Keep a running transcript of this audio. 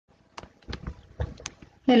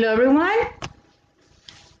Hello everyone.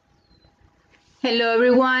 Hello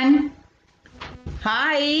everyone.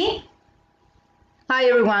 Hi. Hi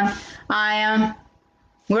everyone.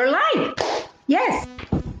 We're live. Yes.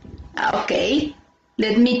 Okay.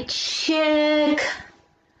 Let me check.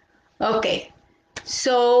 Okay.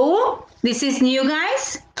 So this is new,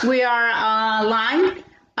 guys. We are live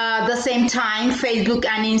the same time, Facebook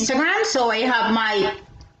and Instagram. So I have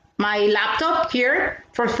my laptop here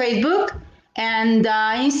for Facebook and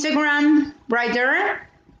Instagram right there.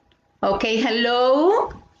 Okay,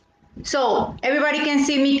 hello. So everybody can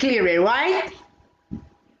see me clearly, right?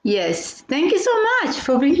 Yes, thank you so much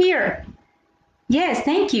for being here. Yes,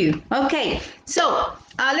 thank you. Okay, so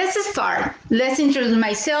let's start. Let's introduce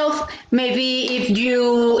myself. Maybe if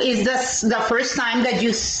you is this the first time that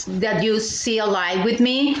you see a live with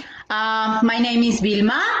me. My name is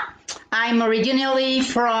Vilma. I'm originally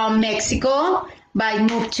from Mexico, but I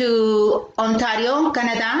moved to Ontario,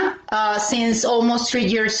 Canada, since almost 3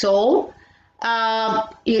 years old.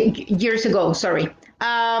 Years ago, sorry.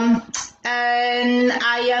 And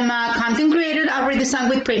I am a content creator at Redesign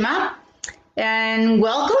with Prima. And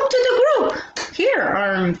welcome to the group here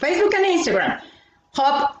on Facebook and Instagram.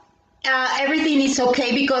 Hope everything is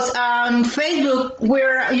okay because on Facebook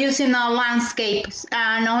we're using landscapes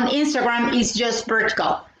and on Instagram it's just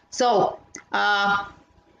vertical. So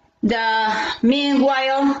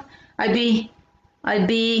meanwhile I'll be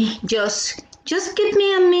just give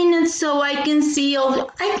me a minute so I can see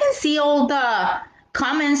all the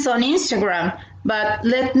comments on Instagram. But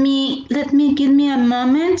let me give me a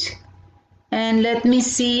moment. And let me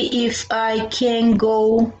see if I can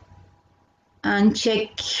go and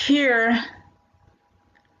check here.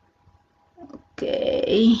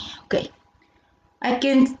 Okay. I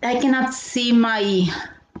cannot see my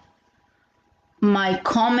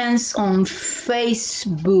comments on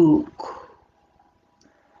Facebook.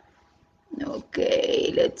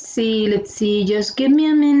 Okay, let's see. Just give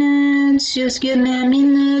me a minute.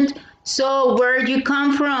 So where you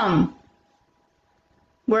come from?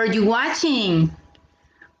 Where are you watching?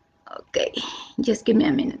 Okay, just give me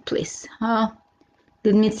a minute, please. Let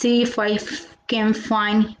me see if I can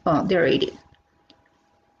find. Oh, there it is.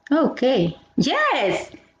 Okay.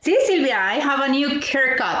 Yes. See, Sylvia, I have a new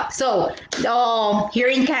haircut. So here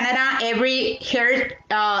in Canada, every hair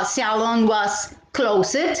salon was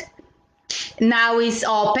closed. Now it's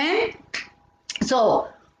open. So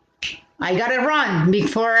I gotta run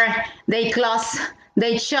before they close.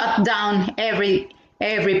 They shut down every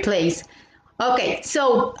place. Okay,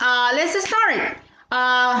 so let's start.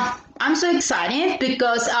 I'm so excited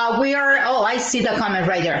because we are, I see the comment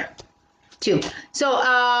right there too. So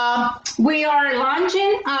we are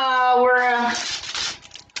launching our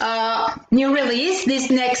new release this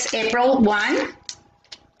next April 1.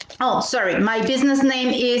 Oh, sorry, my business name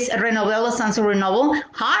is Renovelo Sanso Renovo.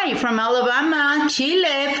 Hi, from Alabama,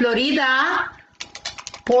 Chile, Florida,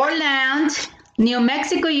 Portland, New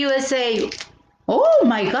Mexico, USA. Oh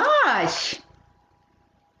my gosh,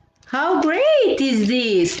 how great is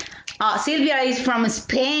this? Sylvia is from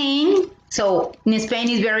Spain. So in Spain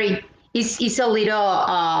it's a little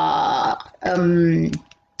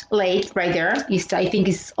late right there. I think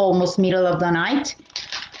it's almost middle of the night.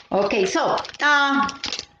 Okay, so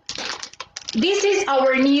this is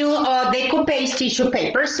our new Decoupage tissue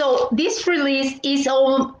paper. So this release is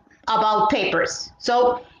all about papers.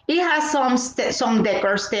 So it has some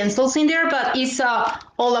decor stencils in there, but it's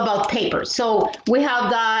all about papers. So we have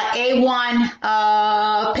the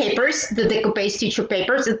A1 papers, the Decoupage tissue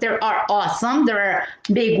papers. They are awesome. They're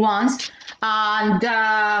big ones. And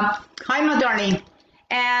hi, my darling.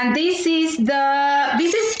 And this is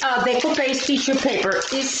Decoupage tissue paper.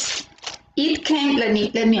 It came. Let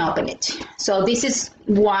me open it. So this is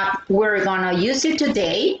what we're gonna use it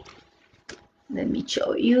today. Let me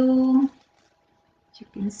show you. You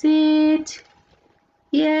can see it.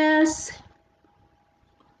 Yes.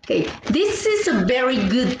 Okay, this is a very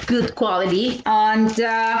good quality, and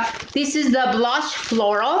this is the blush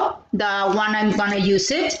floral, the one I'm gonna use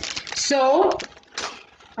it. So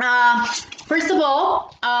first of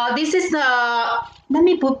all, this is the, let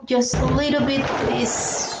me put just a little bit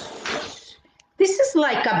this is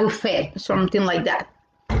like a buffet, something like that.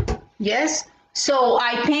 Yes. So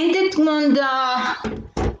I painted on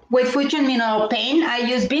with Fusion mineral paint. I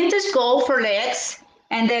use vintage gold for legs,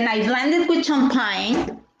 and then I blended with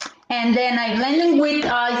champagne, and then I blended with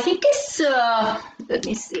I think it's let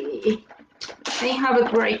me see, I have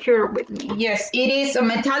it right here with me. Yes, it is a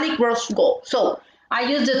metallic rose gold. So I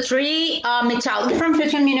used the three metallic from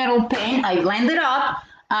Fusion mineral paint. I blended up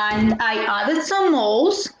and I added some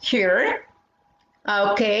molds here.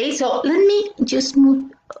 Okay, so let me just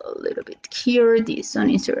move a little bit here. This one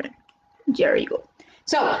is there. There you go.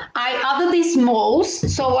 So I added these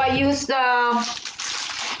molds. So I used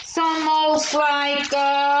some molds like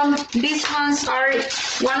these ones are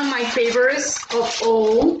one of my favorites of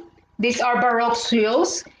all. These are Baroque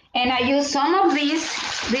seals, and I use some of these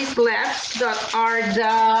blacks that are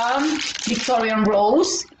the Victorian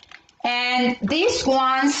rose, and these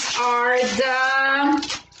ones are the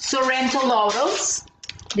Sorrento laurels.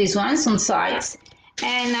 These ones on sides,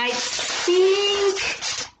 and I think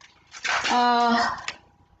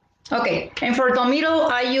okay, and for the middle,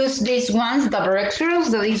 I use these ones, the Baroque seals,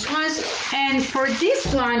 these ones, and for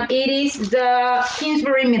this one, it is the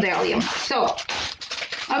Kingsbury medallion. So,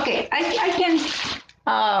 okay, I can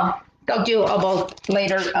talk to you about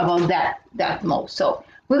later about that mold. So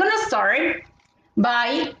we're gonna start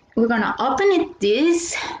by we're gonna open it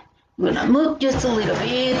this. We're gonna move just a little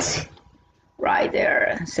bit right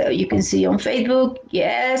there, so you can see on Facebook,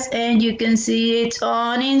 yes, and you can see it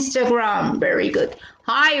on Instagram. Very good.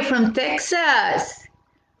 Hi from Texas.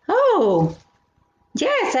 Oh,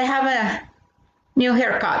 yes, I have a new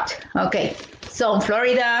haircut. Okay, so in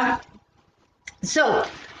Florida. So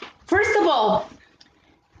first of all,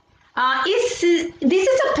 this is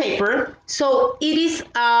a paper. So it is.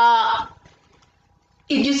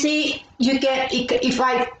 If you see, you can. If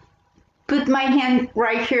I put my hand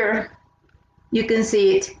right here, you can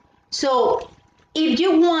see it. So if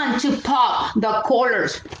you want to pop the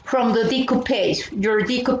colors from the decoupage, your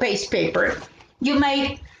decoupage paper, you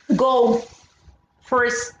may go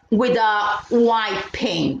first with a white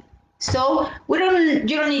paint. So you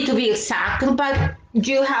don't need to be exact, but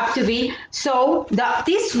you have to be so that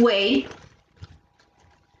this way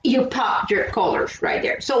you pop your colors right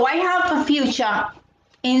there. So I have a fuchsia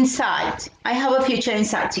inside. I have a fuchsia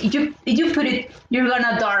inside. So if you put it, you're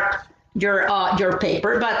gonna dark your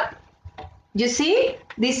paper, but you see,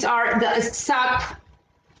 these are the exact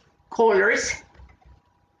colors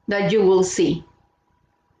that you will see.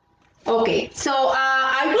 Okay, so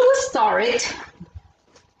I will start it,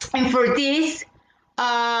 and for this,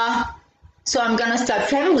 so I'm gonna start.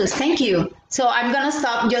 Fabulous, thank you. So I'm gonna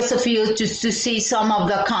stop just a few just to see some of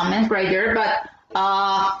the comments right there, but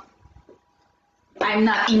I'm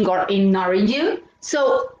not ignoring you.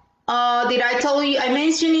 So did I tell you? I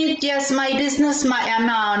mentioned it. Yes, my business. I'm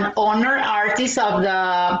an owner artist of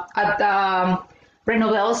the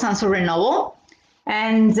Renovel Sanso Renovo,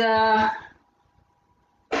 and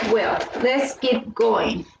well, let's keep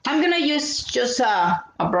going. I'm gonna use just a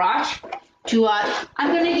brush to add.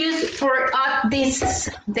 I'm gonna use for add this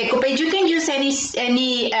decoupage. You can use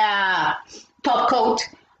any top coat.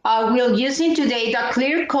 We're using today the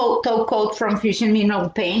clear coat top coat from Fusion Mineral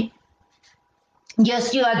Paint.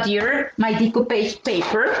 Just to adhere my decoupage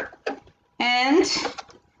paper,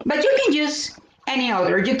 but you can use any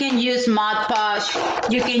other. You can use Mod Podge.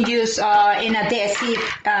 You can use an adhesive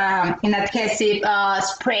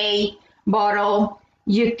spray bottle.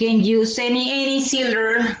 You can use any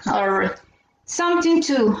sealer or something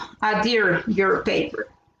to adhere your paper.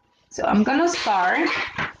 So I'm gonna start.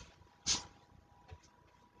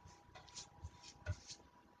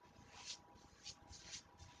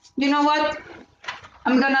 You know what?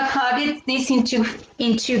 I'm gonna cut this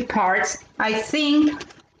into parts. I think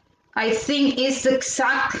it's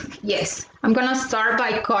exact. Yes, I'm gonna start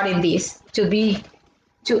by cutting this to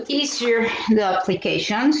easier the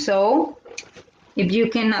application. So if you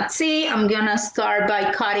cannot see, I'm gonna start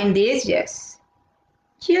by cutting this. Yes,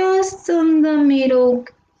 just in the middle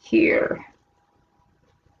here,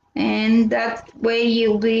 and that way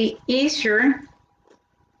you'll be easier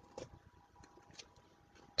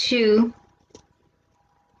to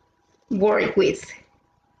work with.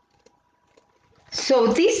 So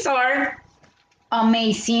these are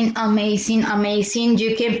amazing, amazing, amazing.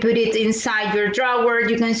 You can put it inside your drawer.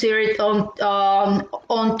 You can see it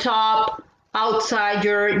on top, outside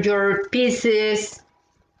your pieces.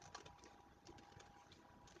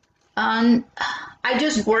 And I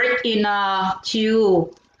just work in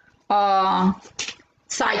two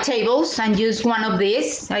side tables and use one of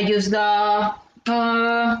these. I use the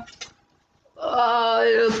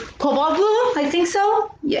cobalt blue, I think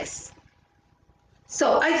so. Yes.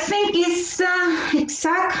 So I think it's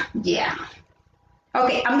exact. Yeah.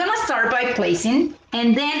 Okay, I'm gonna start by placing,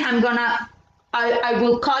 and then I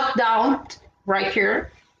will cut down right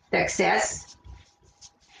here the excess.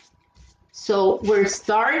 So we'll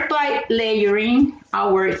start by layering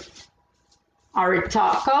our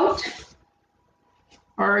top coat,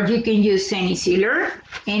 or you can use any sealer,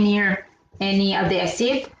 any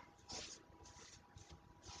adhesive.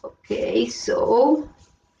 Okay, so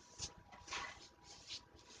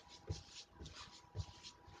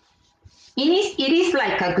It is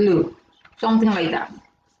like a glue, something like that.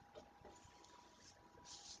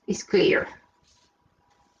 It's clear.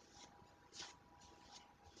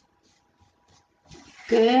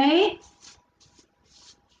 Okay.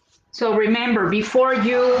 So remember, before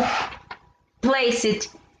you place it,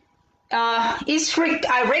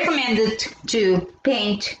 I recommend it to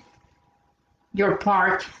paint your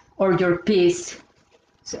part or your piece.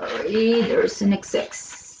 Sorry, there's an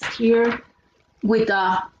excess here with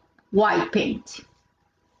a white paint.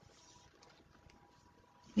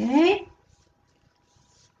 Okay.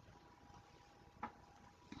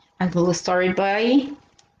 I will start by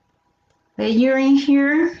layering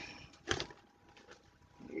here.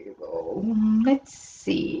 Here you go. Let's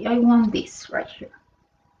see. I want this right here.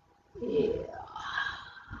 Yeah.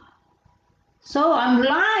 So I'm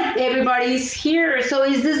glad everybody's here. So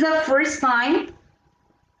is this the first time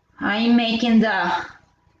I'm making a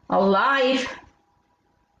live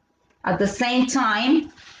at the same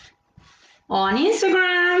time on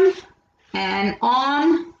Instagram and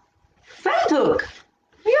on Facebook?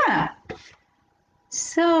 Yeah.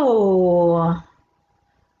 So,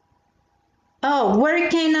 oh, where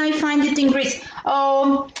can I find it in Greece?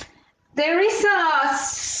 There is a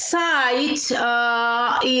site,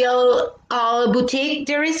 Il Boutique.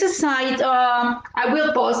 There is a site. I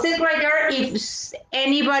will post it right there. If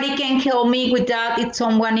anybody can help me with that, if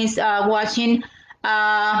someone is watching,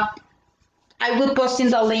 I will post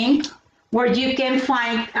in the link where you can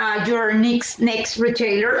find your next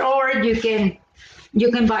retailer, or you can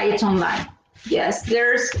buy it online. Yes,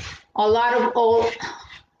 there's a lot of all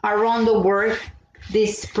around the world.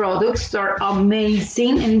 These products are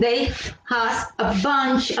amazing, and they have a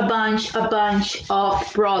bunch of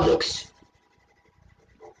products.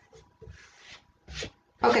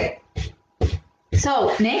 Okay,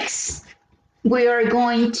 so next we are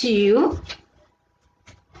going to,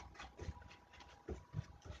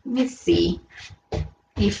 let me see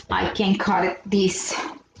if I can cut this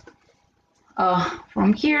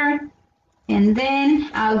from here, and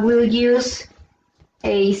then I will use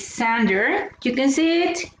a sander. You can see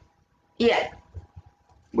it? Yeah,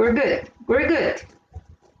 we're good. We're good.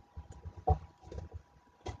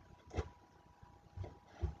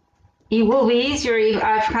 It will be easier if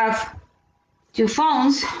I have two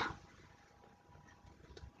phones,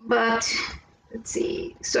 but let's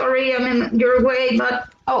see. Sorry, I'm in your way, but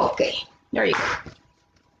oh, okay. There you go.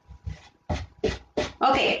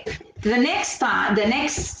 Okay, the next thing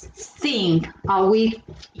I'm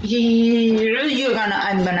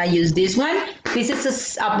gonna use this one. This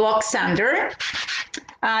is a block sander.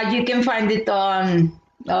 You can find it on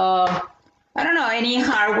I don't know, any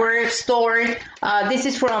hardware store. This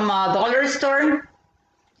is from a dollar store,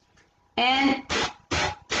 and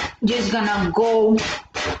just gonna go.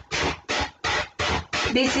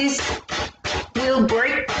 This will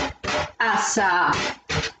work as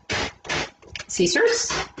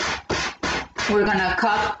scissors. We're gonna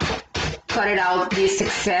cut it out, this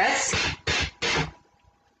excess.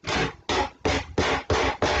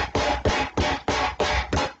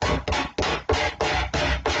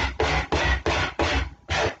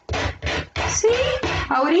 See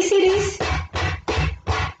how easy it is?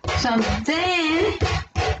 So then,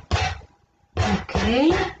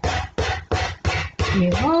 okay, here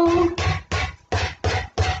you go.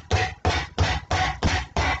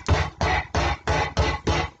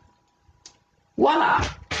 Voila!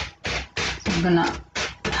 So I'm gonna,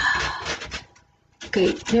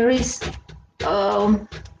 okay, there is, I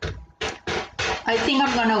think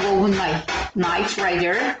I'm gonna go with my knife right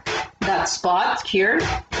there, that spot here.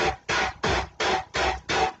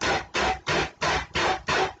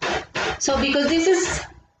 So because this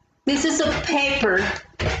is a paper,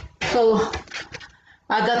 so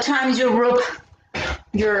at the time you rub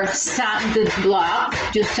your sanded block,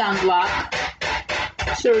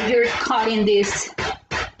 so you're cutting this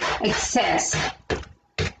excess.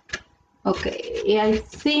 Okay, I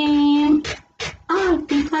think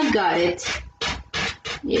I got it.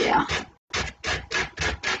 Yeah.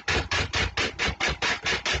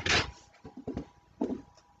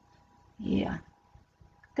 Yeah.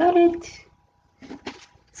 Got it.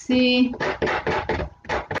 See.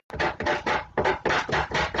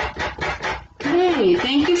 Hey,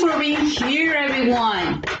 thank you for being here,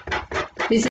 everyone.